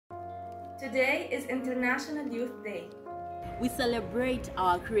Today is International Youth Day. We celebrate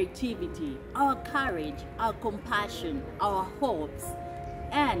our creativity, our courage, our compassion, our hopes,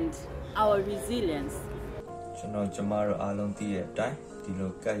 and our resilience.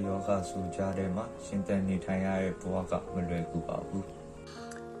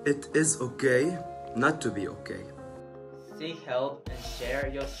 It is okay not to be okay. Seek help and share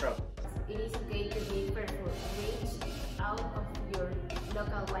your struggle. It is okay to be fearful. Reach out of your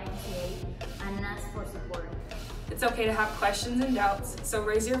local YMCA and ask for support. It's okay to have questions and doubts, so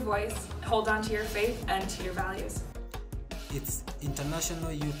raise your voice, hold on to your faith and to your values. It's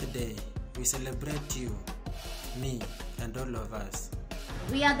International Youth Day. We celebrate you, me, and all of us.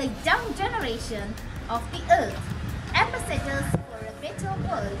 We are the young generation of the earth, ambassadors for a better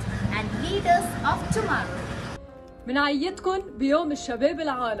world and leaders of tomorrow. بنعيدكم بيوم الشباب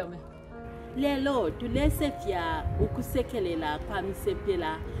العالمي. Lelo tulese fia ukusekelela kwa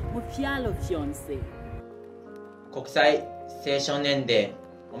misepela mufialo fiance. 国際青少年デ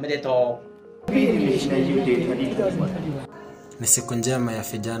ーおめでとう。Ni siku njema ya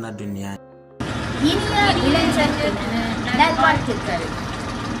vijana duniani.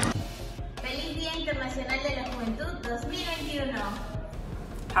 Feliz Día Internacional de la Juventud 2021.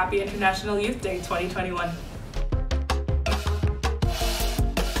 Happy International Youth Day 2021.